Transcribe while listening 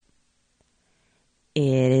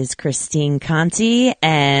is Christine Conti,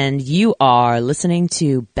 and you are listening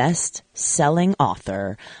to best-selling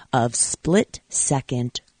author of Split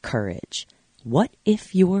Second Courage. What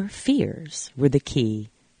if your fears were the key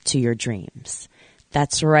to your dreams?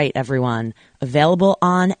 That's right, everyone. Available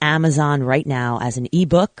on Amazon right now as an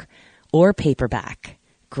ebook or paperback.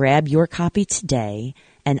 Grab your copy today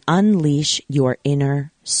and unleash your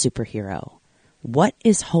inner superhero. What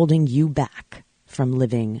is holding you back from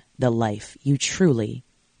living the life you truly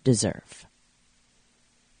deserve?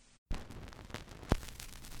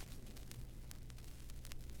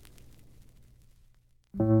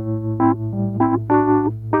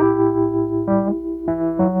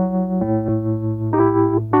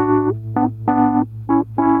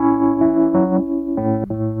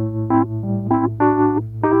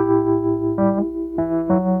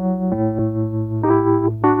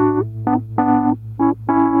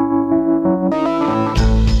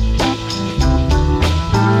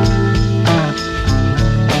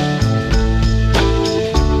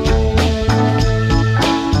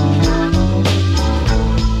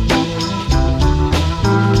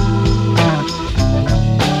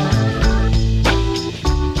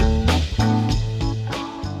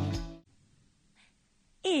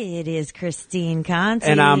 Christine Conti.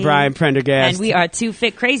 And I'm Brian Prendergast. And we are Two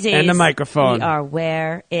Fit Crazies. And the microphone. We are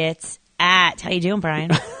where it's at. How you doing,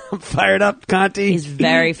 Brian? I'm fired up, Conti. He's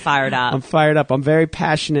very fired up. I'm fired up. I'm a very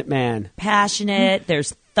passionate man. Passionate.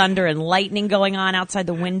 There's thunder and lightning going on outside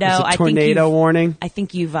the window. There's a tornado warning. I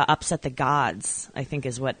think you've upset the gods, I think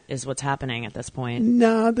is what's happening at this point.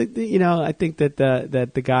 No, I think that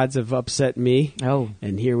the gods have upset me. Oh.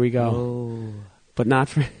 And here we go. Oh. But not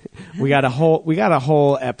for we got a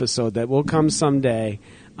whole episode that will come someday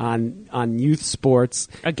on youth sports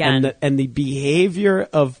again and the behavior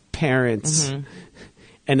of parents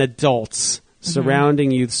and adults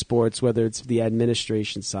surrounding youth sports, whether it's the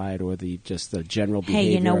administration side or the general behavior.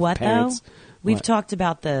 Hey, you know of what parents. though? We've talked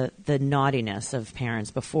about the naughtiness of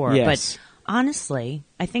parents before, yes. But honestly,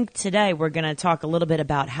 I think today we're going to talk a little bit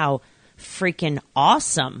about how freaking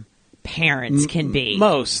awesome parents can be.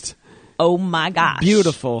 Most. Oh my gosh.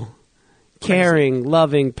 Beautiful, caring,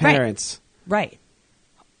 loving parents. Right.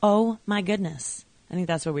 Oh my goodness. I think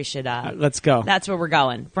that's where we should... let's go. That's where we're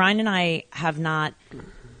going. Brian and I have not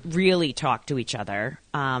really talked to each other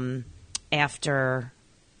after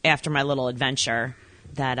my little adventure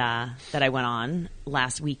that I went on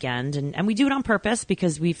last weekend. And we do it on purpose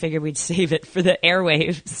because we figured we'd save it for the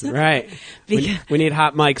airwaves. Right. we need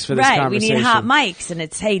hot mics for this conversation. Right, we need hot mics. And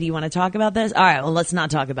it's, hey, do you want to talk about this? All right, well, let's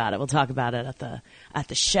not talk about it. We'll talk about it at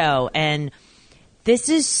the show. And this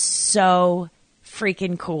is so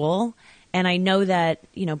freaking cool. And I know that,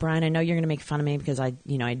 Brian, I know you're going to make fun of me because I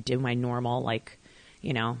do my normal,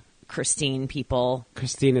 Christine people.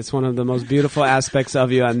 Christine, it's one of the most beautiful aspects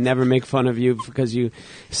of you. I never make fun of you because you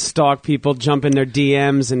stalk people, jump in their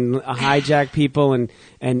DMs, and hijack people, and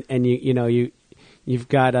you've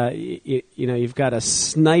got a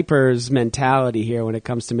sniper's mentality here when it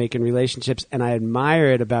comes to making relationships, and I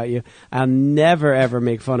admire it about you. I'll never ever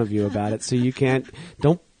make fun of you about it. So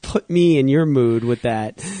don't put me in your mood with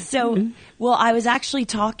that. So, well, I was actually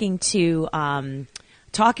talking to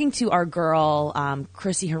our girl,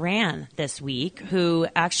 Chrissy Horan this week, who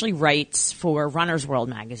actually writes for Runner's World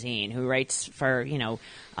magazine, who writes for,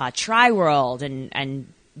 Tri World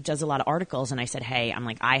and does a lot of articles. And I said, hey,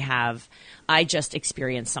 I just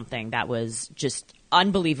experienced something that was just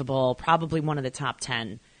unbelievable. Probably one of the top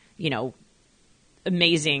 10,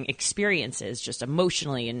 amazing experiences, just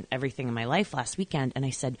emotionally and everything in my life last weekend. And I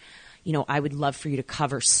said, I would love for you to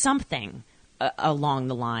cover something along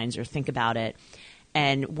the lines or think about it.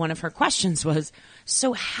 And one of her questions was,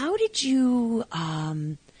 so how were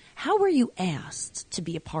you asked to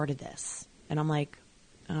be a part of this? And I'm like,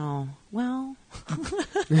 oh, well,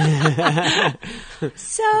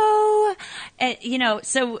 so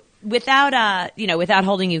without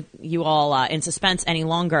holding you all in suspense any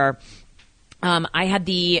longer, I had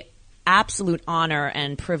the absolute honor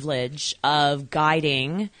and privilege of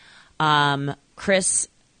guiding Chris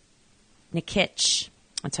Nikic.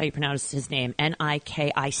 That's how you pronounce his name,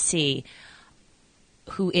 Nikic,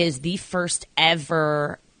 who is the first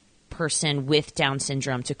ever person with Down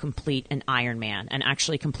syndrome to complete an Ironman and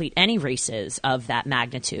actually complete any races of that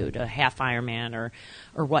magnitude, a Half-Ironman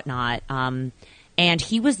or whatnot. And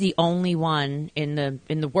he was the only one in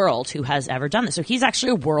the world who has ever done this. So he's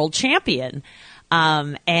actually a world champion.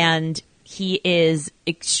 And he is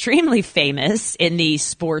extremely famous in the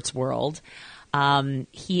sports world.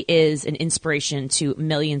 He is an inspiration to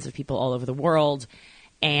millions of people all over the world.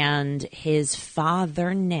 And his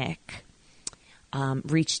father, Nick,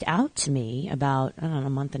 reached out to me about, I don't know, a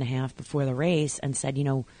month and a half before the race and said,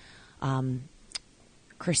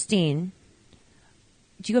 Christine,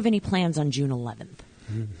 do you have any plans on June 11th?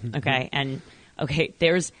 Okay. And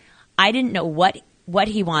I didn't know what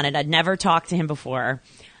he wanted. I'd never talked to him before.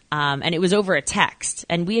 And it was over a text.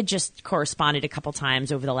 And we had just corresponded a couple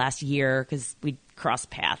times over the last year because we'd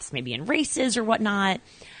crossed paths, maybe in races or whatnot.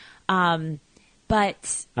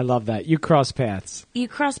 But I love that. You cross paths. You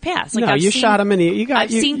cross paths. Like, no, you shot him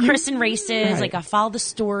I've seen Chris in races. Right. Like, I follow the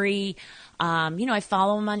story. I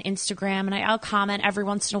follow him on Instagram, and I'll comment every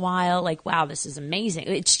once in a while, like, wow, this is amazing.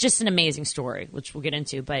 It's just an amazing story, which we'll get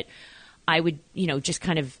into. But I would, just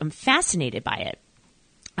kind of, I'm fascinated by it.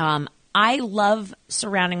 I love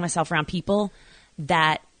surrounding myself around people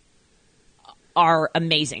that are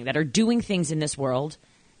amazing, that are doing things in this world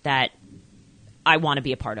that I want to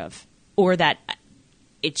be a part of, or that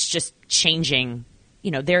it's just changing.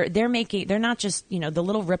 They're not just, the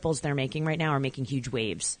little ripples they're making right now are making huge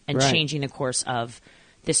waves and right. changing the course of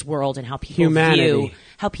this world and how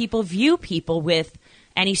people view people with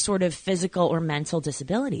any sort of physical or mental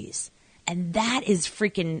disabilities. And that is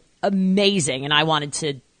freaking amazing. And I wanted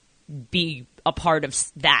to be a part of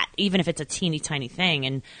that, even if it's a teeny tiny thing.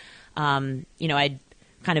 And, I'd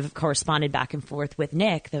kind of corresponded back and forth with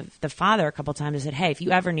Nick, the father, a couple times. I said, hey, if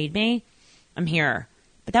you ever need me, I'm here.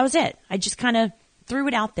 But that was it. I just kind of threw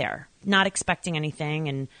it out there, not expecting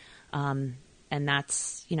anything. And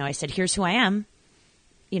that's, I said, here's who I am,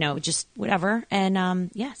 just whatever.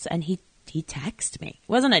 And, yes. And he texted me. It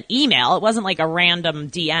wasn't an email. It wasn't like a random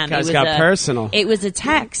DM. It got personal. It was a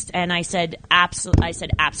text. And I said,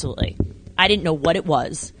 absolutely. I didn't know what it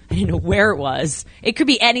was. I didn't know where it was. It could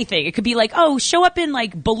be anything. It could be like, oh, show up in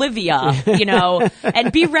like Bolivia,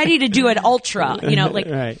 and be ready to do an ultra,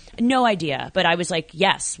 right. No idea. But I was like,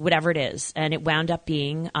 yes, whatever it is. And it wound up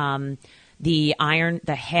being the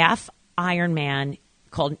Half-Ironman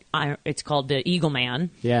it's called the Eagleman.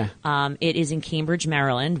 Yeah. It is in Cambridge,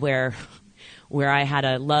 Maryland, where I had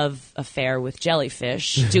a love affair with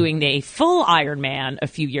jellyfish doing the full Ironman a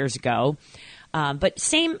few years ago. But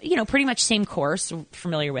same, pretty much same course,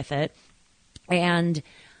 familiar with it. And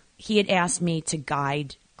he had asked me to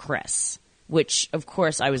guide Chris, which of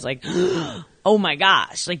course I was like, oh my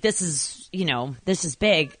gosh, like this is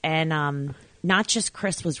big. And, not just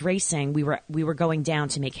Chris was racing, we were going down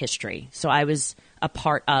to make history. So I was a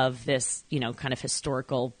part of this, kind of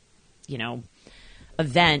historical,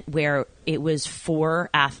 event where it was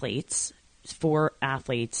four athletes from,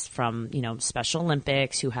 Special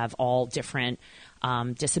Olympics who have all different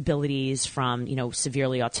disabilities from,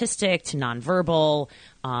 severely autistic to nonverbal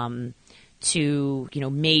to,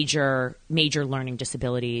 major learning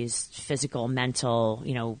disabilities, physical, mental,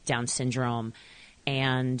 Down syndrome.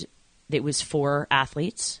 And it was 4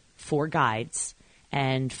 athletes, 4 guides,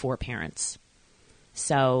 and 4 parents.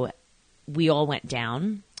 So we all went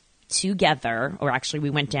down together, or actually we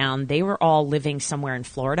went down. They were all living somewhere in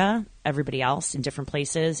Florida, everybody else in different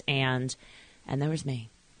places, and there was me.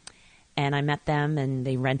 And I met them, and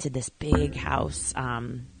they rented this big house.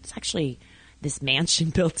 It's actually this mansion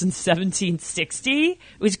built in 1760. It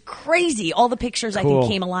was crazy. All the pictures, cool. I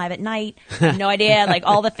think, came alive at night. I have no idea, like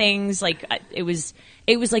all the things. Like it was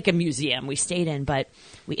like a museum we stayed in, but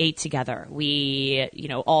we ate together. We,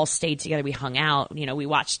 all stayed together. We hung out. We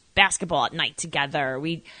watched basketball at night together.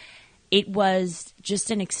 It was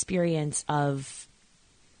just an experience of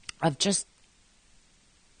just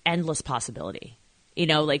endless possibility.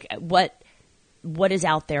 Like what is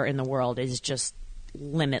out there in the world is just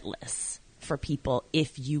limitless for people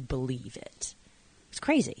if you believe it. It's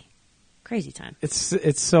crazy time.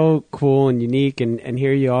 It's so cool and unique, and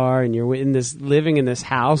here you are, and you're living in this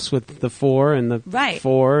house with the 4 and the right.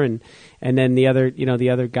 4 and then the other the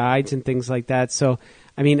other guides and things like that. So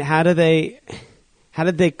I mean, how did they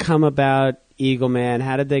come about Eagleman?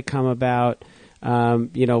 How did they come about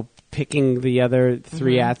picking the other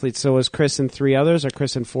 3 mm-hmm. athletes? So was Chris and 3 others, or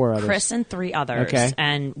Chris and 4 others? Chris and 3 others. Okay.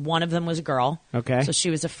 And one of them was a girl. Okay. So she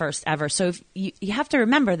was the first ever. So you have to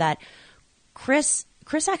remember that Chris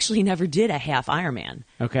actually never did a Half-Ironman.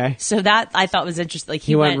 Okay. So that I thought was interesting. Like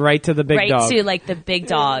he went right to the big dog. Right to like the big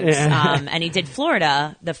dogs. Yeah. And he did the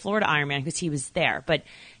Florida Ironman because he was there. But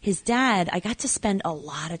his dad, I got to spend a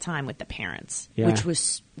lot of time with the parents, yeah. which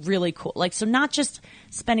was really cool. Like, so not just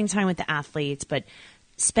spending time with the athletes, but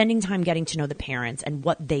spending time getting to know the parents and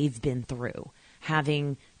what they've been through,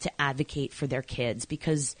 having to advocate for their kids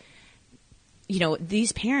because,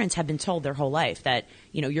 these parents have been told their whole life that,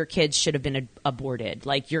 your kids should have been aborted.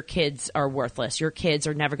 Like, your kids are worthless. Your kids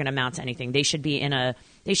are never going to amount to anything. They should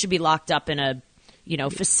be locked up in a,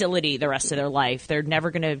 facility the rest of their life. They're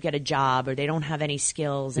never going to get a job, or they don't have any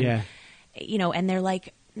skills. And, and they're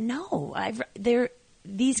like, no,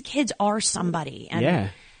 these kids are somebody.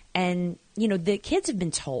 And the kids have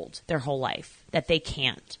been told their whole life that they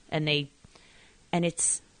can't, and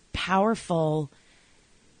it's powerful.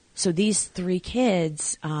 So these 3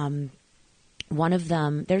 kids, one of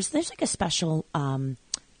them, there's like a special,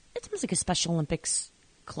 it's almost like a Special Olympics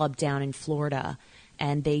club down in Florida,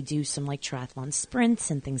 and they do some like triathlon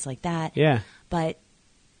sprints and things like that. Yeah. But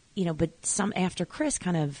some after Chris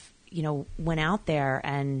kind of, went out there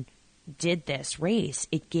and did this race,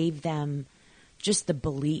 it gave them just the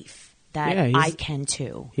belief that I can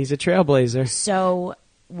too. He's a trailblazer. So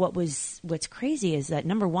what's crazy is that,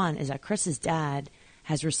 number one, is that Chris's dad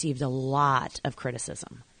has received a lot of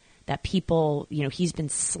criticism. That people, he's been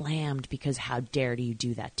slammed because how dare you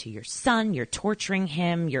do that to your son? You're torturing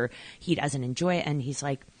him. He doesn't enjoy it. And he's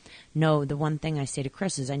like, no, the one thing I say to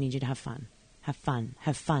Chris is I need you to have fun. Have fun.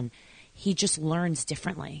 Have fun. He just learns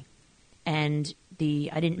differently. And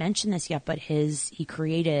I didn't mention this yet, but he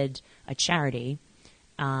created a charity,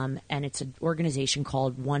 and it's an organization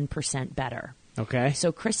called 1% Better. Okay.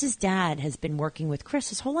 So Chris's dad has been working with Chris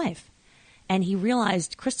his whole life. And he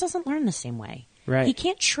realized Chris doesn't learn the same way. Right. He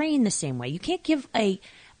can't train the same way. You can't give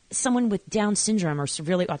someone with Down syndrome or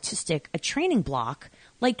severely autistic a training block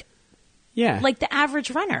like the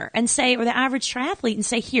average runner or the average triathlete and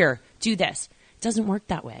say, here, do this. It doesn't work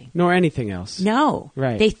that way. Nor anything else. No.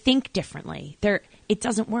 Right. They think differently. It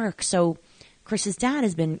doesn't work. So Chris's dad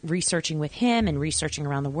has been researching with him and researching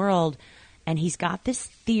around the world, and he's got this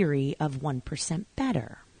theory of 1%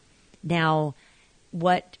 better. Now,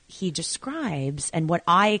 what he describes and what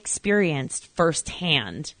I experienced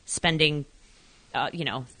firsthand, spending,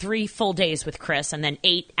 3 full days with Chris and then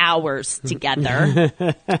 8 hours together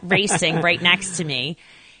racing right next to me,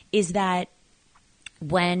 is that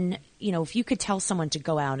when, if you could tell someone to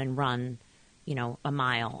go out and run, a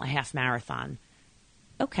mile, a half marathon,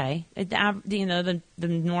 okay, the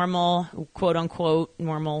normal, quote unquote,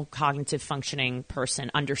 normal cognitive functioning person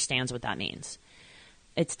understands what that means.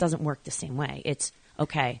 It doesn't work the same way. It's,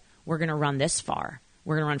 okay, we're going to run this far.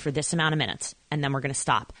 We're going to run for this amount of minutes, and then we're going to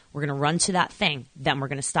stop. We're going to run to that thing, then we're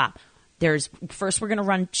going to stop. First we're going to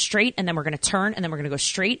run straight, and then we're going to turn, and then we're going to go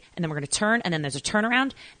straight, and then we're going to turn, and then there's a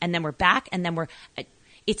turnaround, and then we're back, and then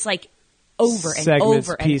it's like over and segments,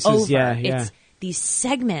 over pieces, and over. Yeah. It's these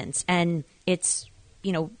segments, and it's,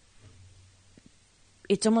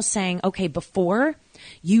 it's almost saying, okay, before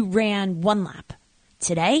you ran 1 lap.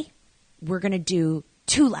 Today, we're going to do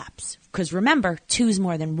 2 laps, because remember, 2 is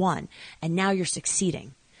more than 1, and now you're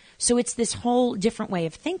succeeding. So it's this whole different way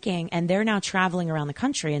of thinking, and they're now traveling around the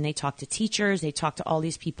country, and they talk to teachers, they talk to all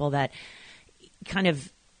these people that kind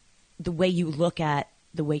of the way you look at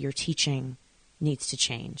the way you're teaching needs to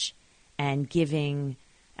change. And giving,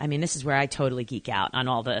 this is where I totally geek out on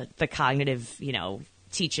all the cognitive,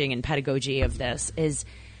 teaching and pedagogy of this is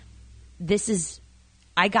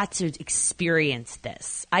I got to experience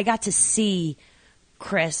this. I got to see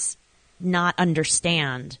Chris not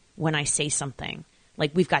understand when I say something.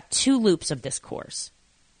 Like, we've got 2 loops of this course.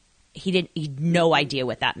 He had no idea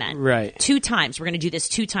what that meant. Right. 2 times. We're going to do this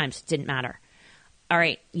 2 times. Didn't matter. All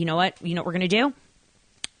right. You know what? You know what we're going to do?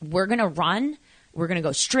 We're going to run. We're going to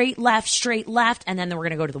go straight left, and then we're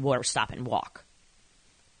going to go to the water stop and walk.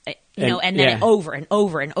 And then over and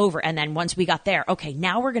over and over. And then once we got there, okay,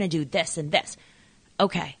 now we're going to do this and this.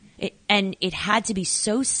 Okay. It had to be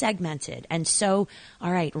so segmented and so,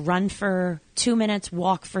 all right, run for 2 minutes,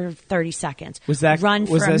 walk for 30 seconds. Run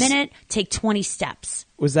for a minute, take 20 steps.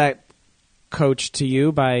 Was that coached to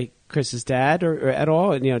you by Chris's dad or at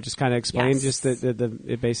all? And, just kind of explain just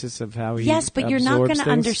the basis of how he Yes, but you're not going to things?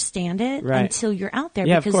 Understand it until you're out there.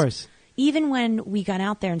 Yeah, because of course. Even when we got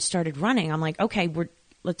out there and started running, I'm like, okay,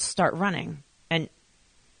 let's start running. And,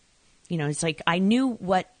 it's like I knew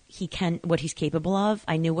what he's capable of.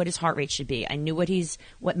 I knew what his heart rate should be. I knew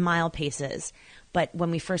what mile pace is. But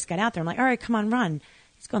when we first got out there, I'm like, all right, come on, run.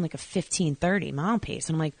 He's going like a 15:30 mile pace.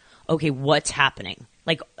 And I'm like, okay, what's happening?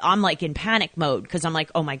 Like, I'm like in panic mode because I'm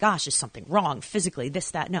like, oh my gosh, is something wrong physically?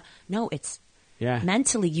 This, that. No, it's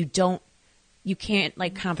mentally you can't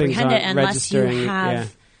like comprehend it unless you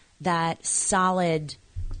have that solid,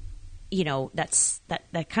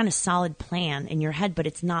 that kind of solid plan in your head, but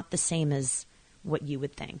it's not the same as what you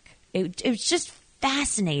would think. It was just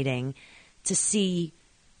fascinating to see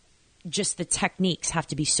just the techniques have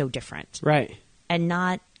to be so different. Right. and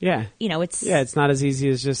not, Yeah. it's not as easy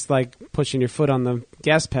as just like pushing your foot on the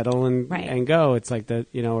gas pedal and Right. and go. It's like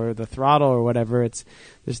or the throttle or whatever.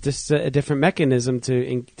 There's just a different mechanism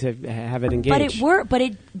to have it engage.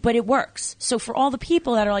 But it works. So for all the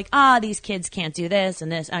people that are like, these kids can't do this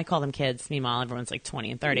and this, I call them kids. Meanwhile, everyone's like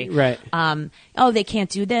 20 and 30. Right. They can't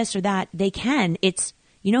do this or that. They can. It's,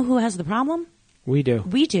 who has the problem? We do.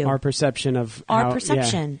 Our perception of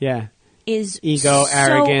perception. Yeah. Is ego, so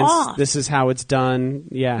arrogance. off. This is how it's done.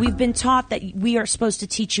 Yeah. We've been taught that we are supposed to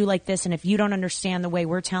teach you like this, and if you don't understand the way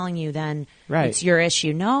we're telling you, then it's your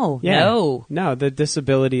issue. No. The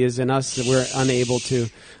disability is in us. That we're unable to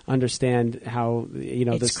understand how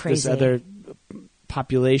this other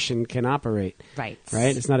population can operate. Right.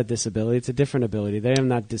 It's not a disability; it's a different ability. They are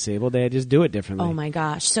not disabled; they just do it differently. Oh my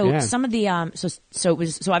gosh! So some of the so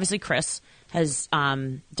obviously Chris has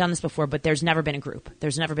done this before, but there's never been a group.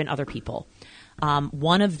 There's never been other people.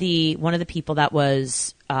 One of the people that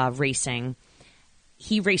was racing,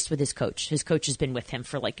 he raced with his coach. His coach has been with him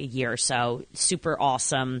for like a year or so. Super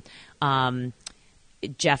awesome.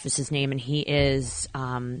 Jeff is his name, and he is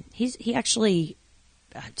he actually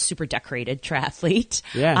super decorated triathlete.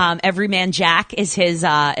 Yeah. Everyman Jack is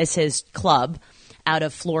his club out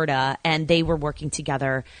of Florida, and they were working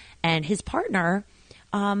together. And his partner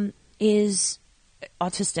is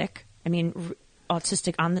autistic. I mean,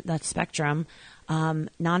 autistic on that spectrum,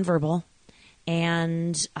 nonverbal,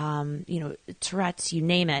 and Tourette's, you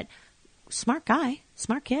name it. Smart guy,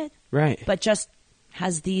 smart kid, right? But just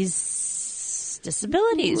has these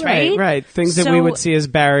disabilities, right? Right. Things that we would see as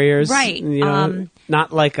barriers, right?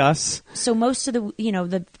 Not like us. So most of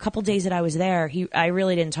the couple days that I was there, I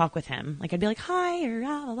really didn't talk with him. Like I'd be like hi or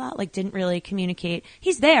blah, blah, blah, like didn't really communicate.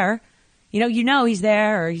 He's there, he's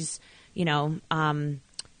there, or he's. The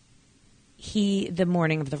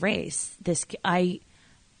morning of the race,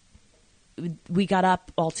 we got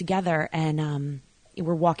up all together and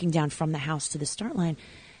we're walking down from the house to the start line.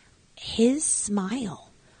 His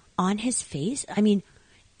smile on his face, I mean,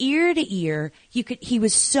 ear to ear, he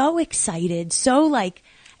was so excited,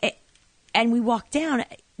 and we walked down,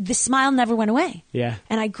 the smile never went away. Yeah.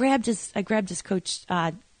 And I grabbed his coach,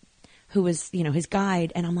 who was, his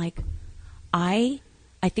guide, and I'm like, I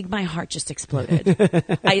think my heart just exploded.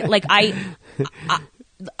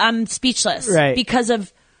 I'm speechless, right? Because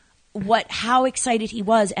of how excited he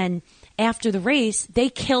was. And after the race, they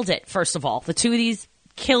killed it. First of all, the two of these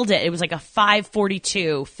killed it. It was like a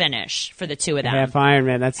 5:42 finish for the two of them.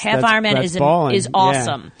 Half-Ironman. Half-Ironman is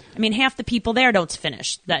awesome. Yeah. I mean, half the people there don't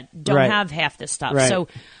finish that don't have half this stuff. Right. So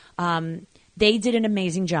they did an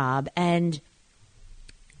amazing job. And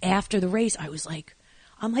after the race,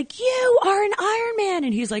 I'm like, you are an Ironman.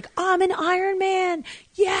 And he's like, I'm an Ironman.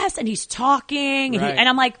 Yes. And he's talking. Right. And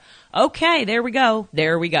I'm like, okay, there we go.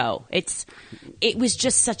 It was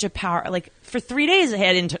just such a power. Like for 3 days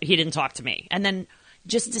he didn't talk to me. And then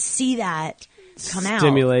just to see that come out.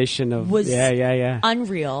 Stimulation was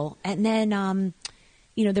unreal. And then,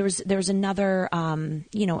 there was another,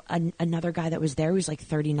 another guy that was there who was like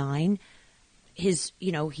 39. He's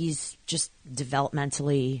just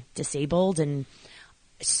developmentally disabled and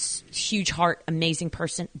huge heart, amazing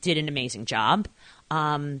person, did an amazing job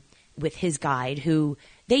with his guide, who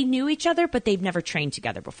they knew each other, but they've never trained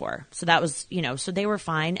together before. So that was, so they were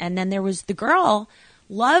fine. And then there was the girl,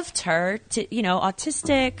 loved her,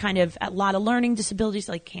 autistic, kind of a lot of learning disabilities,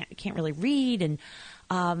 like can't really read, and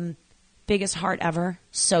biggest heart ever.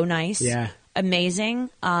 So nice. Yeah.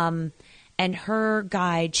 Amazing. And her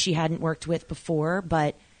guide she hadn't worked with before,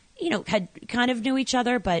 but, had kind of knew each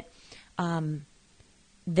other, but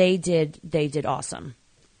they did awesome.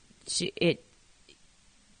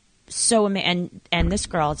 And this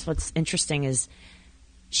girl, it's what's interesting is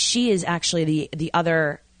she is actually the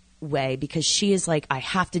other way, because she is like, I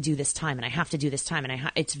have to do this time and I have to do this time,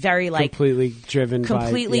 and it's very like completely driven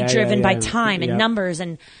by time and numbers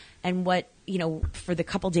and what, for the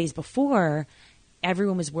couple days before,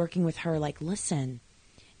 everyone was working with her like, listen,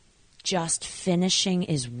 just finishing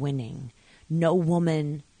is winning. No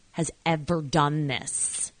woman has ever done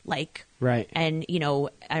this. Like, right. And,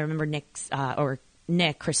 I remember Nick,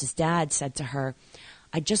 Chris's dad, said to her,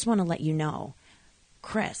 I just want to let you know,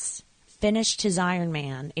 Chris finished his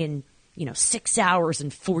Ironman in, 6 hours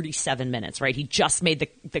and 47 minutes, right? He just made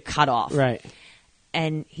the cutoff. Right.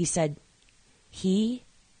 And he said, he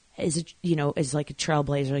is, is like a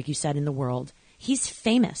trailblazer, like you said, in the world. He's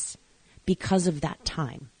famous because of that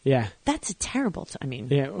time. Yeah. That's a terrible time.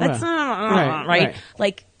 That's not right.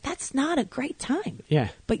 Like, that's not a great time. Yeah.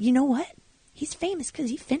 But you know what? He's famous because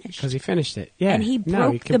he finished. Because he finished it. Yeah. And he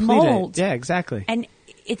broke the mold. Yeah, exactly. And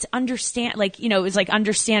it's understand, like, you know, it was like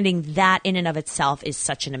understanding that in and of itself is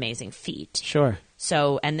such an amazing feat. Sure.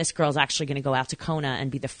 So, and this girl's actually going to go out to Kona and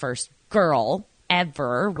be the first girl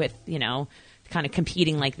ever with, you know, kind of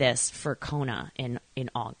competing like this for Kona in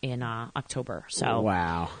October. So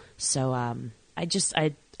wow. So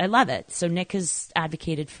I love it. So Nick has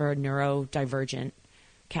advocated for a neurodivergent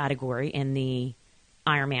category in the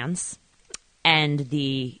Ironmans and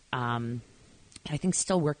the I think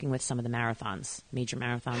still working with some of the marathons, major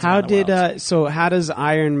marathons. How did how does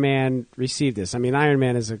Ironman receive this? I mean,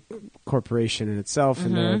 Ironman is a corporation in itself,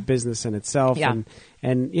 and they're a business in itself,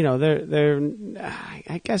 and you know they're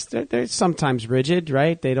I guess they're sometimes rigid,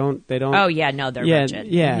 right? They don't. Oh yeah, no, they're rigid.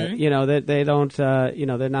 Yeah, you know they don't. You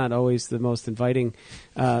know, they're not always the most inviting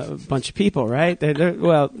bunch of people, right? They're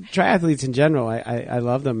well, triathletes in general. I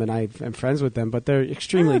love them and I'm friends with them, but they're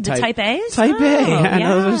extremely Type A's. Type A.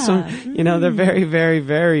 Yeah. Those are some. You know, they're very, very,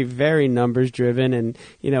 very, very numbers driven, and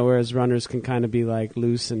you know, whereas runners can kind of be like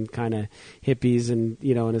loose and kind of hippies, and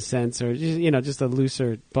you know, in a sense, or just, you know, just a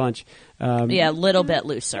looser bunch. A little bit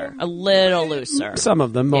looser, a little looser. Some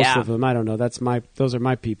of them, most of them, I don't know. Those are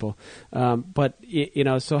my people. But you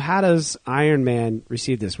know, so how does Ironman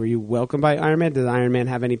receive this? Were you welcomed by Ironman? Did Ironman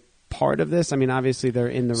have any part of this? I mean, obviously they're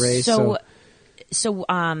in the race. So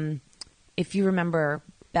if you remember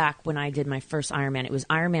back when I did my first Ironman, it was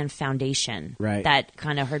Ironman Foundation that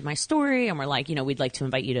kind of heard my story and were like, you know, we'd like to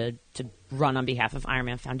invite you to run on behalf of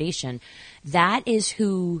Ironman Foundation. That is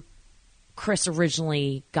who Chris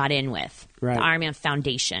originally got in with, the Ironman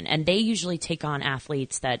Foundation. And they usually take on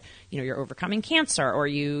athletes that, you know, you're overcoming cancer or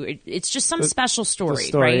it's just some special story.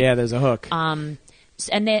 Right? Yeah, there's a hook. And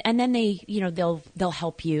then they, you know, they'll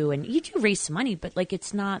help you and you do raise some money, but like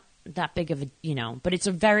it's not that big of a, you know, but it's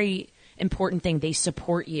a very important thing. They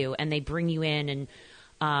support you and they bring you in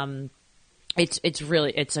and they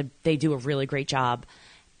do a really great job.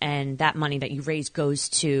 And that money that you raise goes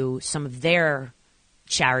to some of their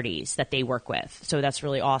charities that they work with. So that's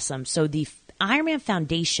really awesome. So the Ironman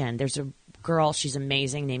Foundation, there's a girl, she's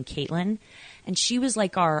amazing, named Caitlin, and she was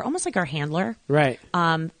like almost like our handler. Right.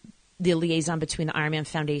 The liaison between the Ironman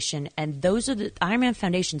Foundation and the Ironman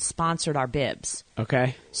Foundation sponsored our bibs.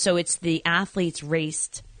 Okay. So it's the athletes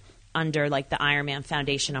raced under like the Ironman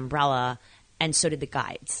Foundation umbrella, and so did the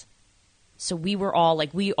guides. So we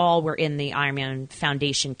all were in the Ironman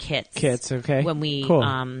Foundation kits. Okay. When we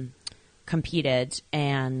competed,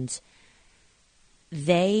 and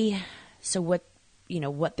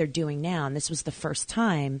what they're doing now, and this was the first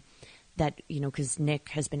time that, you know, because Nick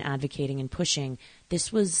has been advocating and pushing,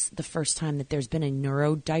 this was the first time that there's been a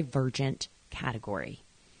neurodivergent category.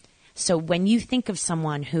 So when you think of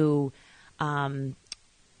someone who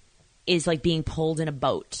is like being pulled in a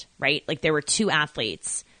boat, right? Like there were two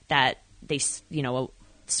athletes that they, you know,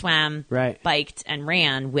 swam, biked, and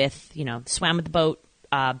ran with, you know, swam with the boat,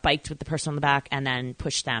 biked with the person on the back, and then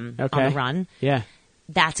pushed them on the run. Yeah.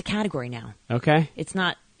 That's a category now. Okay. It's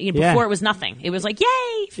not, you know, before it was nothing. It was like,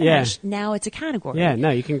 yay, finished. Yeah. Now it's a category. Yeah, no,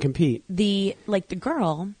 you can compete. The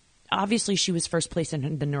girl, obviously she was first place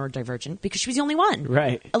in the neurodivergent because she was the only one.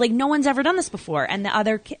 Right. Like no one's ever done this before. And the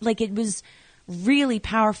other, like it was really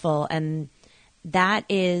powerful. And that's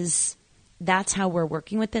how we're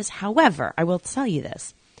working with this. However, I will tell you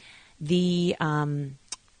this. The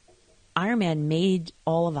Ironman made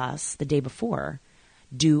all of us the day before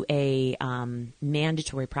do a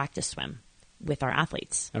mandatory practice swim with our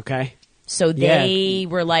athletes. Okay. So they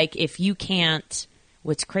were like, if you can't,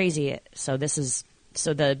 what's crazy? So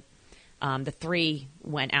the three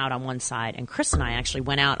went out on one side, and Chris and I actually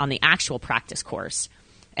went out on the actual practice course,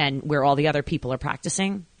 and where all the other people are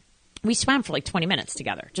practicing. We swam for like 20 minutes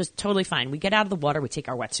together, just totally fine. We get out of the water, we take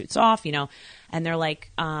our wetsuits off, you know, and they're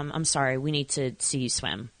like, I'm sorry, we need to see you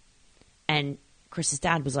swim. And Chris's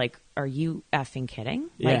dad was like, are you effing kidding?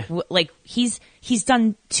 Yeah. Like he's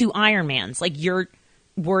done 2 Ironmans. Like you're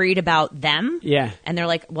worried about them? Yeah. And they're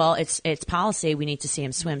like, well, it's policy. We need to see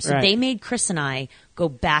him swim. So they made Chris and I go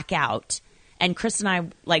back out. And Chris and I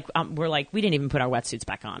were like, we didn't even put our wetsuits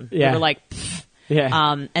back on. Yeah. We were like, pfft.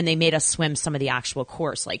 Yeah. And they made us swim some of the actual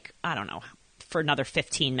course, like, I don't know, for another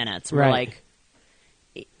 15 minutes. We're like,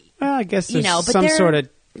 well, I guess there's some sort of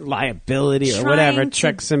liability or whatever,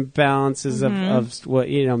 checks and balances of what,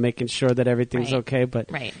 you know, making sure that everything's okay. But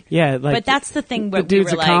yeah, like, but that's the thing. The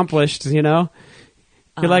dude's accomplished, you know.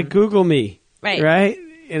 You're like, Google me, right?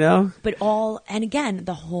 You know. But and again,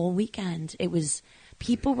 the whole weekend, it was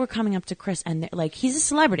people were coming up to Chris and they're like, he's a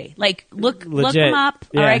celebrity. Like, look him up.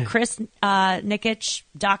 Yeah. All right,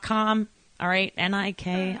 Nikic.com. All right,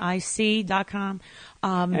 Nikic.com.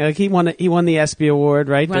 Like he won the ESPY award,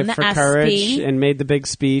 right? Won the for ESPY. courage, and made the big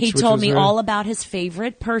speech. He told me all about his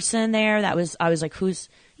favorite person there. I was like, who's,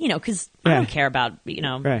 because I don't care about,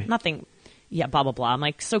 nothing. Yeah, blah, blah, blah. I'm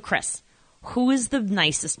like, so Chris, who is the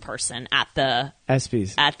nicest person at the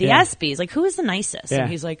ESPYs? At the ESPYs. Like, who is the nicest? Yeah. And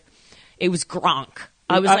he's like, it was Gronk.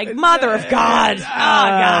 I was like, mother of God. Oh,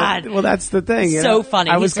 God. Well, that's the thing. So funny.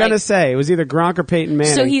 I was going to say, it was either Gronk or Peyton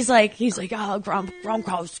Manning. So he's like, oh,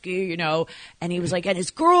 Gronkowski, and he was like, and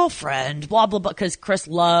his girlfriend, blah, blah, blah, because Chris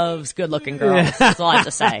loves good-looking girls. That's all I have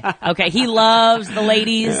to say. Okay, he loves the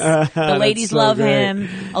ladies. The ladies so love great. him.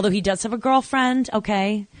 Although he does have a girlfriend,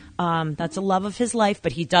 okay. That's a love of his life,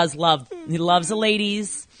 but he loves the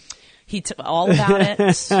ladies. All about it.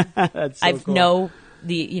 That's so cool.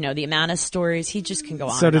 The amount of stories he just can go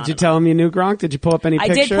on. So did you tell him you knew Gronk? Did you pull up any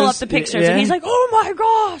pictures? I did pull up the pictures, and he's like, "Oh my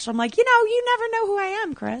gosh!" I'm like, you never know who I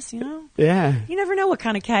am, Chris. Yeah. You never know what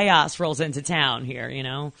kind of chaos rolls into town here.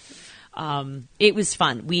 It was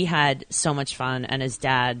fun. We had so much fun, and his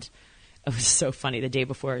dad. It was so funny. The day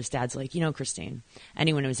before, his dad's like, Christine,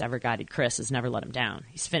 anyone who's ever guided Chris has never let him down.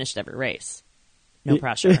 He's finished every race. No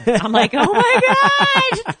pressure. I'm like, oh my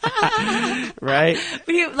God. Right.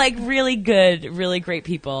 Like really good, really great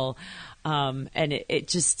people. And it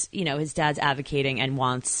just, his dad's advocating and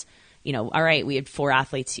wants, all right, we had 4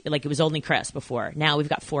 athletes. Like it was only Chris before. Now we've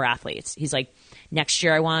got 4 athletes. He's like, next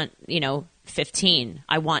year I want, 15.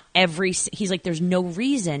 I want he's like, there's no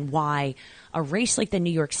reason why a race like the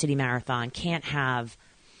New York City Marathon can't have,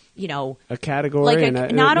 a category.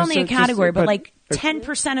 Like not only a category, but like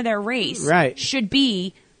 10% of their race should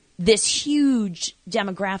be this huge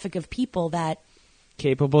demographic of people that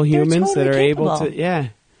capable humans totally that are capable. able to, yeah.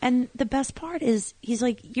 And the best part is, he's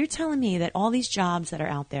like, you're telling me that all these jobs that are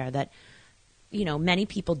out there that, many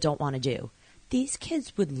people don't want to do, these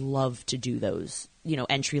kids would love to do those,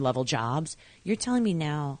 entry-level jobs. You're telling me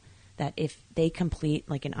now that if they complete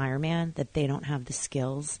like an Ironman, that they don't have the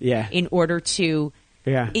skills in order to...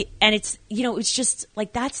 Yeah. And it's, it's just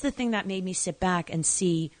like, that's the thing that made me sit back and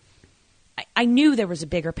see. I knew there was a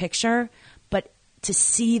bigger picture, but to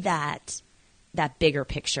see that bigger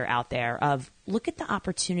picture out there of look at the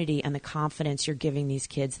opportunity and the confidence you're giving these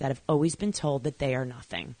kids that have always been told that they are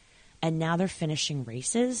nothing. And now they're finishing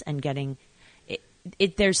races and getting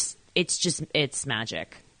it's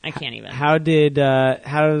magic. I can't even.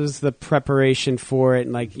 How's the preparation for it?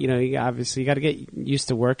 And like, obviously you got to get used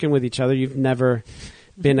to working with each other. You've never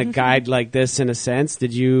been a guide like this in a sense.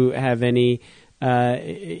 Did you have any,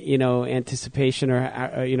 anticipation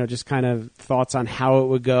or, just kind of thoughts on how it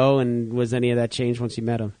would go? And was any of that changed once you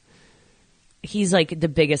met him? He's like the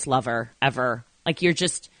biggest lover ever. Like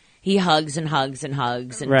he hugs and hugs and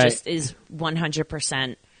hugs and just is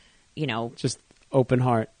 100%, just open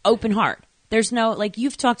heart. Open heart. There's no, like,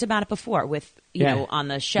 you've talked about it before with, on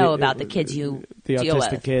the show about the kids you the deal with.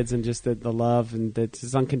 The autistic kids and just the love, and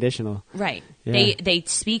it's unconditional. Right. Yeah. They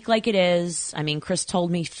speak like it is. I mean, Chris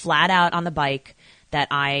told me flat out on the bike that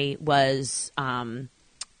I was,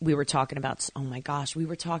 we were talking about, oh my gosh,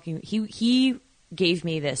 he gave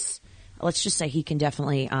me this, let's just say he can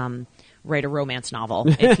definitely write a romance novel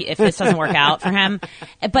if this doesn't work out for him.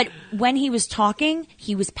 But when he was talking,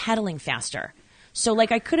 he was pedaling faster. So,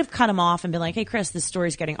 like, I could have cut him off and been like, hey, Chris, this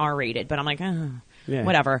story's getting R-rated. But I'm like,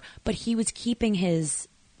 whatever. But he was keeping his,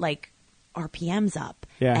 like, RPMs up.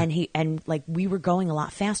 Yeah. And we were going a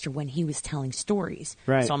lot faster when he was telling stories.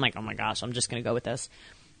 Right. So I'm like, oh, my gosh, I'm just going to go with this.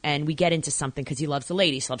 And we get into something because he loves the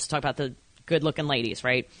ladies. He loves to talk about the good-looking ladies,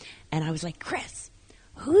 right? And I was like, Chris,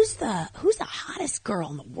 who's the hottest girl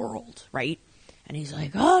in the world, right? And he's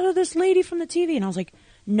like, oh, this lady from the TV. And I was like,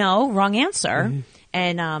 no, wrong answer.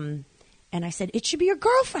 Mm-hmm. And I said, it should be your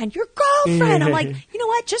girlfriend. I'm like, you know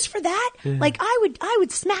what? Just for that, like I would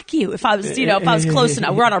smack you if I was, if I was close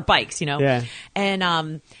enough. We're on our bikes, Yeah.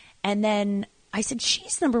 And then I said,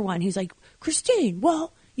 she's number one. He's like, Christine,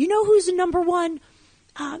 well, you know who's the number one,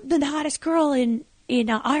 the hottest girl in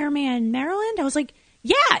Ironman, Maryland? I was like,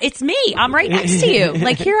 yeah, it's me. I'm right next to you.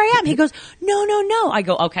 Like, here I am. He goes, no. I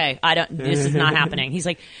go, okay, this is not happening. He's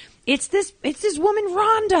like, It's this woman,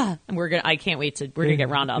 Rhonda. And we're gonna get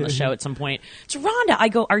Rhonda on the show at some point. It's Rhonda. I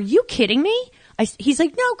go, are you kidding me? He's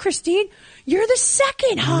like, no, Christine, you're the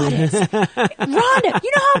second hottest. Rhonda,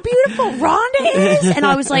 you know how beautiful Rhonda is? And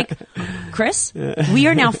I was like, Chris, we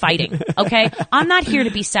are now fighting, okay? I'm not here to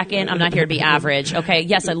be second. I'm not here to be average, okay?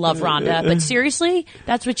 Yes, I love Rhonda, but seriously,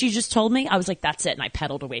 that's what you just told me? I was like, that's it. And I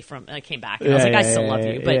pedaled away from and I came back. And I was like, I still love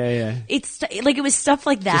you. But it's like, it was stuff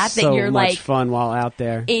like that just that so you're much like. Fun while out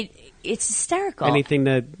there. It's hysterical. Anything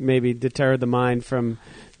to maybe deter the mind from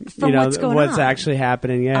what's going what's on. actually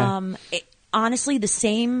happening. Yeah. honestly,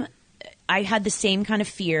 I had the same kind of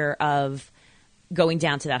fear of going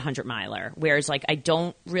down to that 100-miler, whereas like I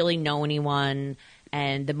don't really know anyone.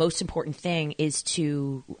 And the most important thing is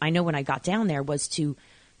I know when I got down there was to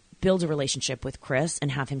build a relationship with Chris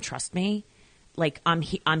and have him trust me. Like I'm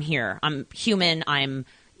here, I'm human.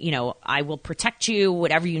 I will protect you,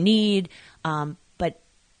 whatever you need. But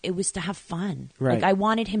it was to have fun. Right. Like I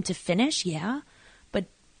wanted him to finish. Yeah. But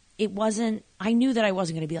it wasn't, I knew that I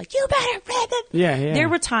wasn't going to be like, you better. Yeah. There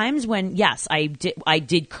were times when, yes, I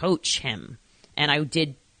did coach him and I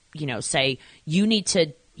did, say, you need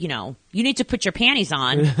to put your panties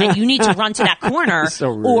on and you need to run to that corner. So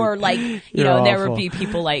rude. Or like, You're there awful. would be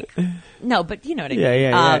people like, no, but you know what I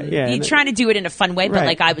mean? Yeah. You're trying to do it in a fun way, but Right.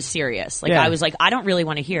 like I was serious. Like Yeah. I was like, I don't really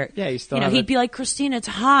want to hear it. Yeah, you still have he'd it. be like, Christina, it's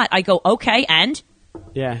hot. I go, okay, and?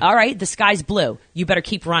 Yeah. All right, the sky's blue. You better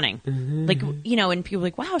keep running. Mm-hmm. Like, and people are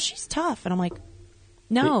like, wow, she's tough. And I'm like,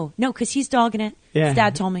 no, because he's dogging it. Yeah. His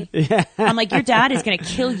dad told me. Yeah. I'm like, your dad is going to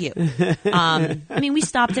kill you. We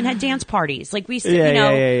stopped and had dance parties. Like we,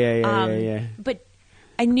 Yeah. But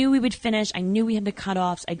I knew we would finish. I knew we had the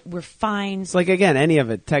cutoffs. We're fine. It's like, again, any of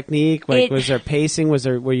it. Technique, was there pacing?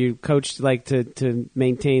 Were you coached like to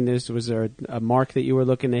maintain this? Was there a mark that you were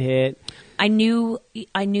looking to hit? I knew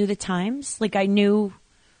the times. Like I knew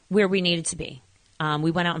where we needed to be.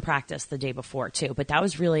 We went out and practiced the day before too, but that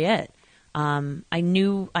was really it. I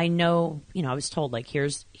know, I was told like,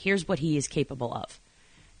 here's what he is capable of.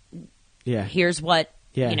 Yeah. Here's what,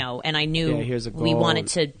 Yeah. and I knew here's a goal. we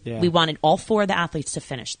wanted all four of the athletes to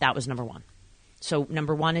finish. That was number one. So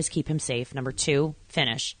number one is keep him safe. Number two,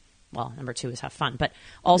 finish. Well, number two is have fun, but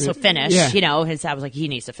also finish. Yeah. His dad was like, he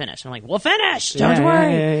needs to finish. I'm like, well, finish. Don't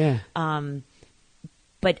worry. Yeah.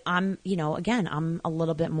 But I'm, again, I'm a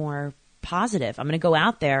little bit more positive. I'm going to go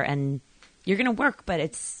out there and you're going to work, but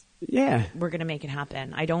we're going to make it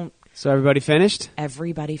happen. So everybody finished?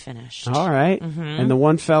 Everybody finished. All right. Mm-hmm. And the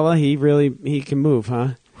one fella, he can move, huh?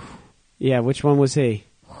 Yeah. Which one was he?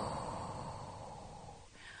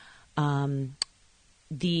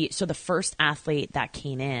 The first athlete that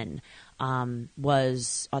came in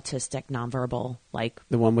was autistic, nonverbal, like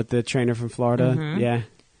The one with the trainer from Florida? Mm-hmm. Yeah.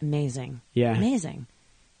 amazing. Yeah. Amazing.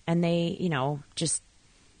 And they, just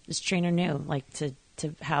this trainer knew like to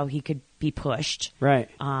how he could be pushed. Right.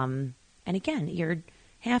 And again,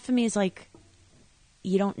 half of me is like,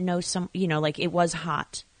 you don't know like it was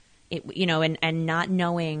hot, and not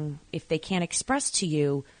knowing if they can't express to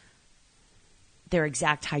you their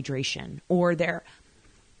exact hydration or their,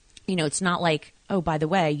 it's not like, oh, by the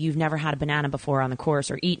way, you've never had a banana before on the course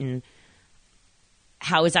or eaten.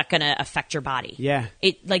 How is that going to affect your body? Yeah.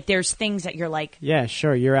 There's things that you're like, Yeah,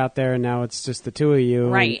 sure. You're out there and now it's just the two of you.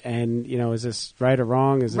 Right. And is this right or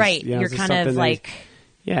wrong? Is this, right. you're You're kind of like,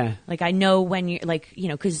 yeah. like I know when you're like,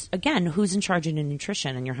 because again, who's in charge of your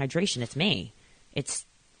nutrition and your hydration? It's me. It's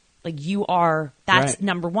like that's Right.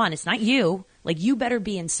 number one. It's not you. Like you better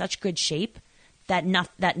be in such good shape that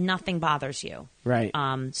nothing bothers you. Right.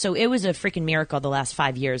 So it was a freaking miracle the last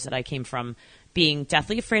 5 years that I came from being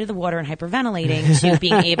deathly afraid of the water and hyperventilating to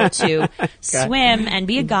being able to swim and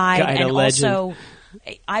be a guide. Guide, And a legend. also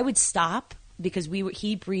I would stop because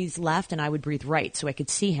he breathed left and I would breathe right so I could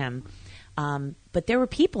see him. But there were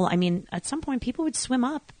people, at some point people would swim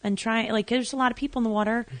up and try, like there's a lot of people in the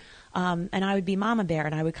water. And I would be mama bear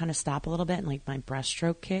and I would kind of stop a little bit and like my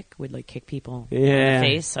breaststroke kick would like kick people in the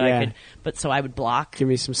face. So so I would block. Give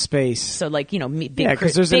me some space. So like, me, big, Yeah,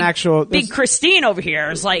 'cause there's an actual- big Christine over here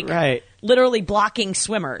is like Right. literally blocking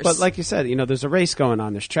swimmers. But like you said, there's a race going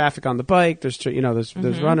on. There's traffic on the bike. There's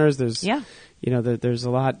there's runners. There's there's a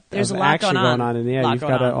lot There's of a lot action going on. and Lot you've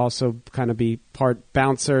going got to on. also kind of be part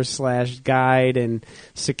bouncer / guide and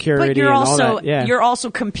security but you're and also all that. Yeah. you're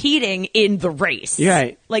also competing in the race.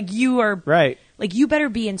 Right. Like you are Right. Like you better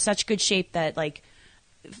be in such good shape that like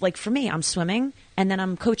for me, I'm swimming and then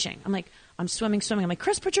I'm coaching. I'm like, I'm swimming. I'm like,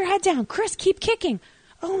 Chris, put your head down. Chris, keep kicking.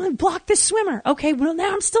 Oh, I blocked this swimmer. Okay, well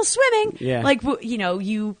now I'm still swimming. Yeah. Like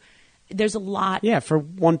there's a lot Yeah, for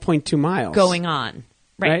 1.2 miles going on.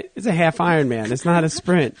 Right. It's a Half-Ironman. It's not a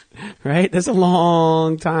sprint. Right? That's a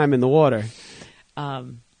long time in the water.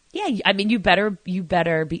 Yeah, you better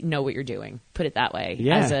know what you're doing. Put it that way.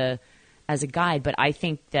 Yeah. As a guide, but I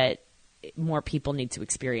think that more people need to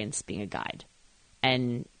experience being a guide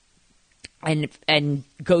and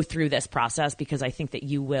go through this process because I think that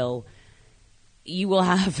you will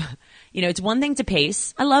have, it's one thing to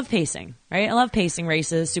pace. I love pacing, right? I love pacing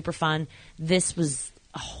races, super fun. This was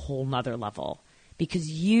a whole nother level because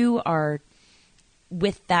you are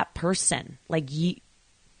with that person. Like Yeah.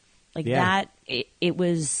 that, it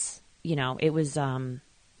was, it was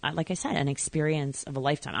like I said, an experience of a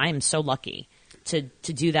lifetime. I am so lucky to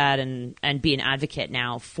do that and be an advocate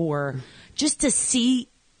now for just to see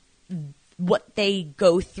what they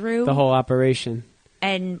go through. The whole operation.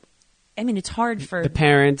 And I mean, it's hard for the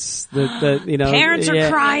parents, the parents are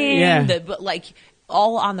crying, Yeah. but like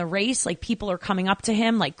all on the race, like people are coming up to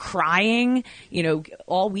him, like crying,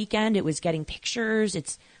 all weekend it was getting pictures.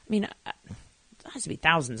 It has to be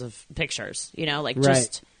thousands of pictures, Right.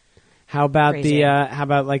 just how about crazy. how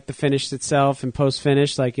about like the finish itself and post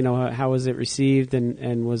finish, like, how was it received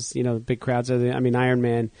and was, big crowds of the,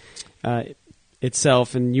 Ironman,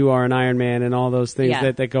 itself, and you are an Ironman and all those things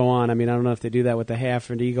that go on. I don't know if they do that with the half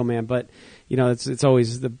or the Eagleman, but it's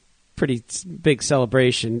always the pretty big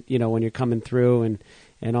celebration, when you're coming through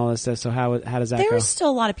and all this stuff. So how does that go? There was still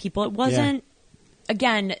a lot of people. It wasn't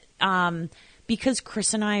again because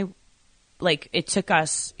Chris and I, like, it took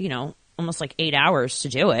us almost like 8 hours to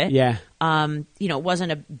do it. Yeah. It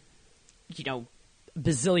wasn't a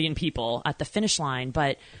bazillion people at the finish line,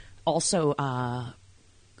 but also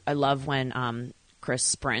I love when Chris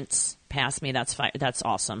sprints past me. That's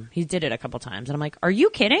awesome. He did it a couple times, and I'm like, "Are you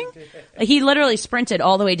kidding?" Like, he literally sprinted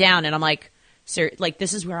all the way down, and I'm like, like,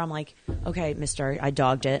 this is where I'm like, "Okay, Mister, I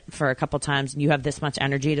dogged it for a couple times, and you have this much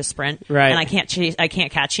energy to sprint, right? And I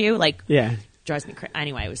can't catch you." Like, yeah, drives me crazy.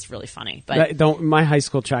 Anyway, it was really funny. But my high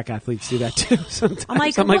school track athletes do that too. Sometimes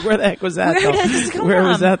I'm like, where the heck was that? Where did this come Where from?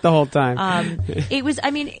 was that the whole time? It was.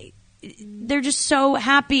 They're just so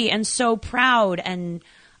happy and so proud, and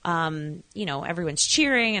everyone's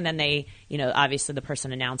cheering, and then they, obviously the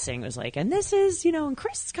person announcing was like, and this is, and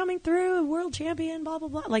Chris is coming through, world champion, blah blah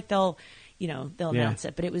blah. Like they'll announce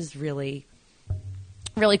it, but it was really,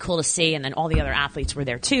 really cool to see, and then all the other athletes were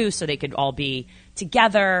there too, so they could all be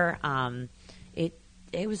together.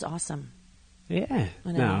 It was awesome. Yeah,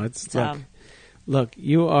 no, it's so, look,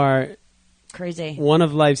 you are crazy, one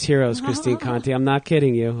of life's heroes, Christine Conti. I'm not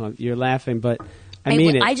kidding you. You're laughing, but I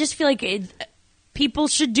mean it. I just feel like people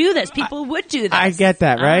should do this. People would do this. I get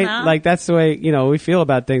that, right? Like, that's the way, we feel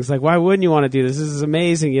about things. Like, why wouldn't you want to do this? This is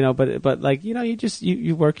amazing, but like,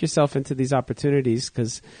 you work yourself into these opportunities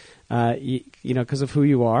because, because of who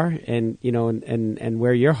you are and, and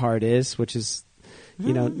where your heart is, which is,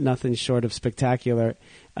 nothing short of spectacular.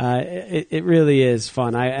 It really is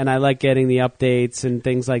fun. I like getting the updates and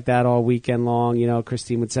things like that all weekend long.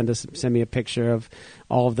 Christine would send me a picture of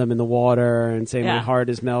all of them in the water and say my heart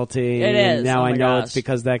is melting. It is. And now I know gosh. it's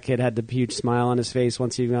because that kid had the huge smile on his face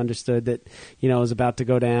once he understood that it was about to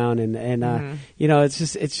go down. And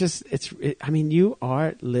you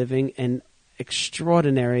are living an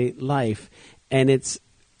extraordinary life, and it's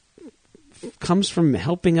comes from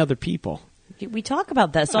helping other people. We talk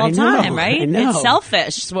about this all the time, right? I know. It's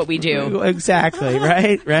selfish is what we do. Exactly,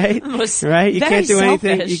 right? Right? You can't do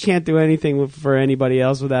anything. You can't do anything for anybody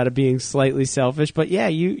else without it being slightly selfish. But yeah,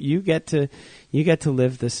 you get to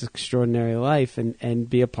live this extraordinary life and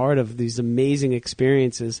be a part of these amazing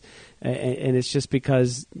experiences. And it's just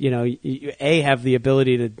because, you have the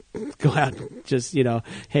ability to go out and just,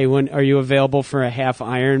 hey, when are you available for a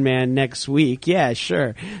half-Ironman next week? Yeah,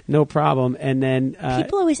 sure. No problem. And then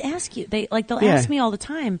people always ask you, they'll ask me all the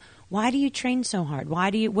time, why do you train so hard?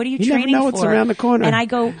 What are you training never know for? What's around the corner. And I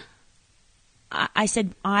go, I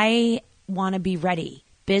said, I want to be ready.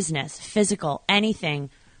 Business, physical, anything,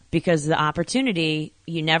 because the opportunity,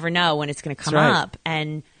 you never know when it's going to come up.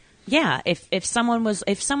 And yeah, if someone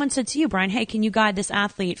said to you, Brian, hey, can you guide this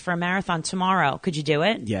athlete for a marathon tomorrow? Could you do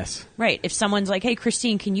it? Yes. Right. If someone's like, hey,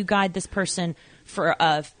 Christine, can you guide this person for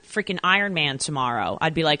a freaking Ironman tomorrow?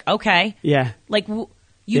 I'd be like, okay. Yeah. Like,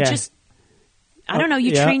 just, I don't know,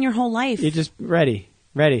 you train your whole life. You're just ready.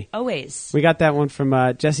 Always. We got that one from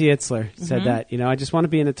Jesse Itzler. Said that, I just want to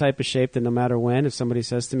be in the type of shape that no matter when, if somebody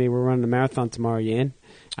says to me, we're running a marathon tomorrow, you in?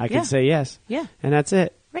 I can say yes. Yeah. And that's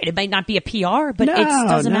it. Right. It might not be a PR, but it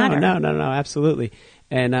doesn't matter. No, absolutely.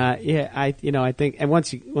 And I think, and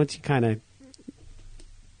once you kind of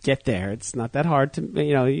get there, it's not that hard to,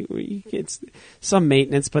 it's some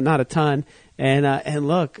maintenance, but not a ton. And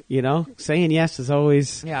look, saying yes is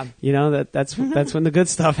always, that's when the good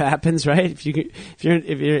stuff happens, right?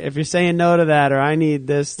 If you're saying no to that, or I need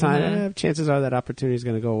this time, chances are that opportunity is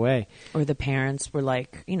going to go away. Or the parents were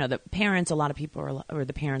like, the parents, a lot of people or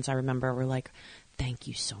the parents I remember were like, thank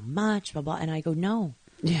you so much, blah, blah. And I go, no.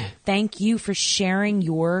 Yeah. Thank you for sharing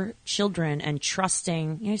your children and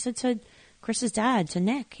trusting. I said to Chris's dad, to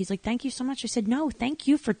Nick, he's like, thank you so much. I said, no, thank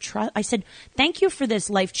you for I said, thank you for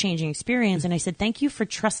this life-changing experience. And I said, thank you for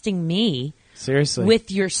trusting me. Seriously.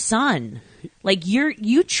 With your son. Like,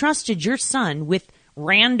 you trusted your son with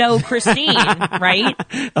rando Christine, right?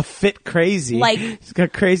 A fit crazy. Like, she's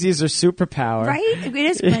got crazy as her superpower. Right? It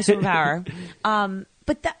is my superpower.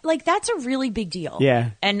 But that's a really big deal.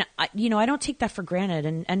 Yeah. And, I don't take that for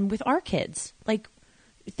granted. And with our kids, like,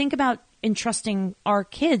 think about entrusting our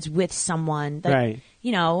kids with someone that, right.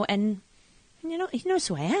 And, he knows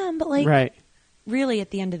who I am, but, like, right. really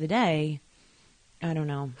at the end of the day, I don't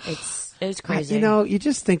know. It's crazy. You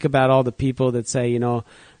just think about all the people that say,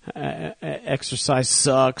 exercise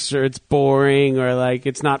sucks or it's boring or like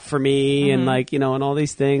it's not for me and like, and all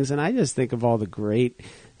these things. And I just think of all the great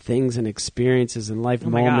things and experiences and life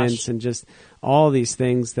moments and just all these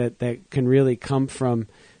things that can really come from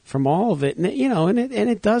all of it. And,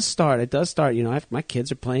 it does start. It does start. My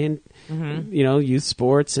kids are playing, youth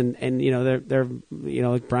sports and they're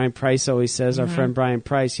like Brian Price always says, our friend Brian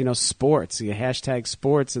Price, sports, hashtag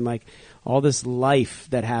sports and like all this life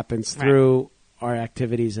that happens through our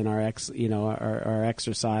activities and our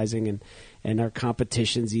exercising and our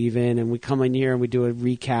competitions even. And we come in here and we do a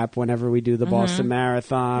recap whenever we do the Boston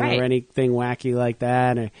Marathon or anything wacky like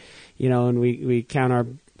that. Or, and we count our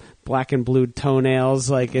black and blue toenails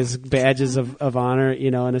like as badges of honor,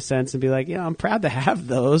 in a sense, and be like, I'm proud to have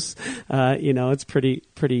those. It's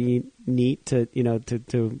pretty neat to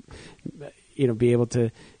be able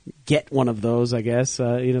to get one of those, I guess.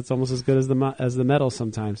 It's almost as good as the medal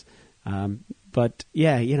sometimes. But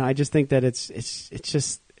yeah, I just think that it's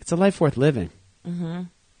a life worth living.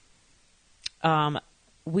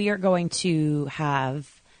 We are going to have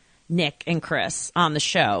Nick and Chris on the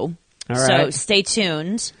show. All so right. Stay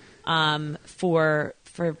tuned for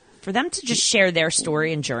them to just share their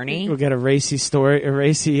story and journey. We'll get a racy story,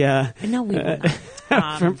 No, we will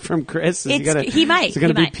not. from Chris. He might. Is it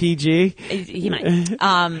going to be PG? He might.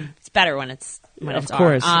 It's better when it's of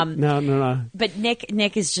course. No. But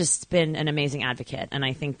Nick has just been an amazing advocate, and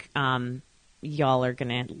I think y'all are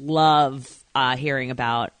going to love hearing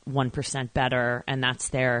about 1% Better, and that's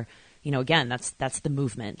their, again, that's the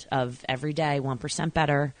movement of every day 1%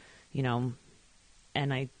 better,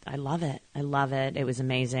 and I love it. I love it. It was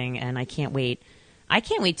amazing, and I can't wait. I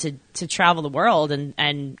can't wait to travel the world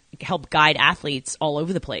and help guide athletes all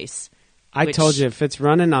over the place. I told you, if it's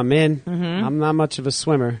running, I'm in. Mm-hmm. I'm not much of a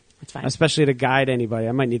swimmer. It's fine. Especially to guide anybody.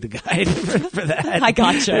 I might need the guide for that. I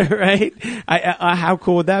gotcha. Right? How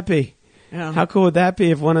cool would that be? Yeah. How cool would that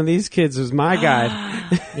be if one of these kids was my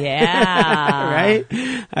guide? Yeah. Right?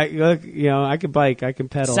 I can bike, I can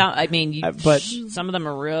pedal. But some of them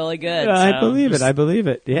are really good. I believe it. I believe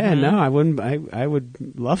it. Yeah, Mm-hmm. no, I wouldn't. I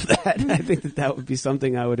would love that. I think that would be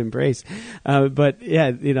something I would embrace. But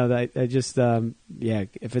yeah, I just,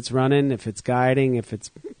 if it's running, if it's guiding, if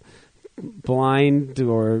it's blind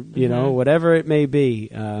or whatever it may be,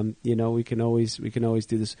 we can always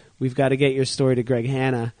do this. We've got to get your story to Greg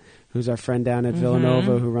Hanna, who's our friend down at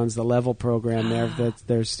Villanova, who runs the Level program there,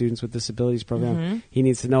 their Students with Disabilities program. He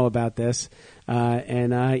needs to know about this.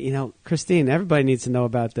 Christine, everybody needs to know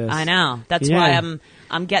about this. I know. That's why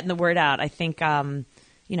I'm getting the word out. I think, I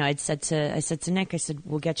said to Nick, I said,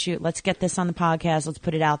 let's get this on the podcast. Let's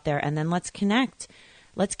put it out there. And then let's connect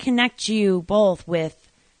you both with,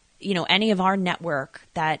 any of our network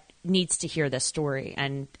that needs to hear this story.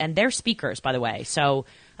 And they're speakers, by the way. So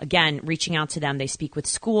again, reaching out to them, they speak with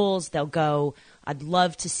schools. They'll go. I'd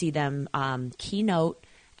love to see them keynote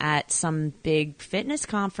at some big fitness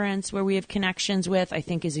conference where we have connections with. I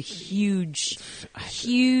think is a huge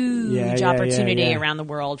opportunity around the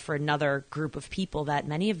world for another group of people that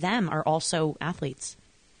many of them are also athletes.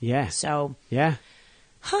 Yeah. So yeah,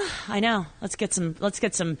 I know. Let's get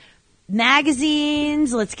some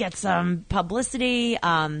magazines. Let's get some publicity.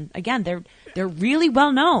 Again, they're really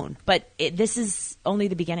well known, but this is only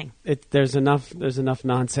the beginning. There's enough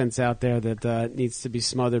nonsense out there that needs to be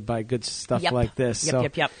smothered by good stuff like this.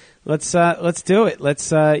 Yep. Let's do it.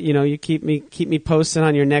 Let's you keep me posted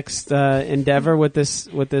on your next endeavor with this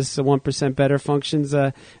 1% Better Functions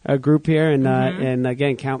group here, and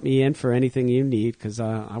again, count me in for anything you need because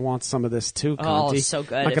I want some of this too. Conti. Oh, so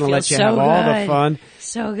good! I'm not going to let you have all the fun.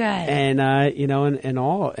 So good. And and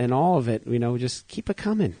all of it. Just keep it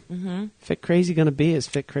coming. Mm-hmm. Fit Crazy going to be as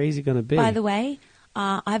Fit Crazy going to be. By the way,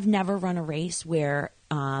 I've never run a race where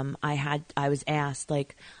I was asked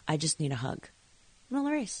like I just need a hug.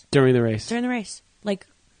 During the race. Like,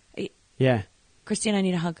 yeah. Christine, I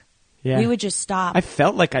need a hug. Yeah. We would just stop. I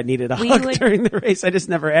felt like I needed a hug during the race. I just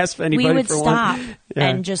never asked for anybody for one. We would stop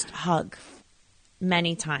and just hug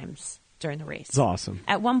many times during the race. It's awesome.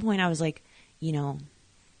 At one point I was like,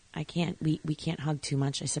 I can't, we can't hug too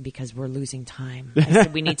much. I said, because we're losing time. I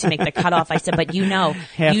said, we need to make the cutoff. I said, but you run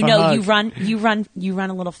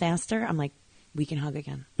a little faster. I'm like, we can hug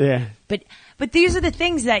again. Yeah. But these are the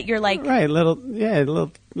things that you're like, Right, little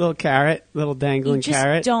carrot, little dangling you just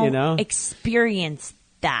carrot, don't you know? experience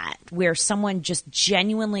that where someone just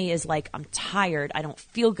genuinely is like, I'm tired, I don't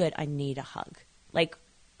feel good, I need a hug. Like,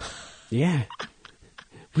 yeah.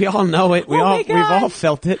 We all know it. We've all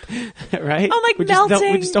felt it, right? I'm like we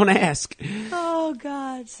melting. We just don't ask. Oh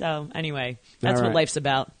God. So anyway, that's All what right. life's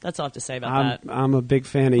about. That's all I have to say about that. I'm a big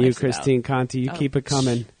fan of you, Life's Christine Conti. You keep it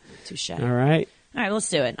coming. Touche. All right. All right, let's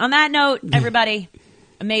do it. On that note, everybody,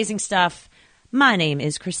 amazing stuff. My name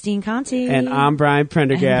is Christine Conti. And I'm Brian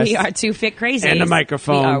Prendergast. We are Two Fit Crazies. And the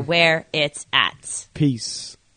microphone. We are where it's at. Peace.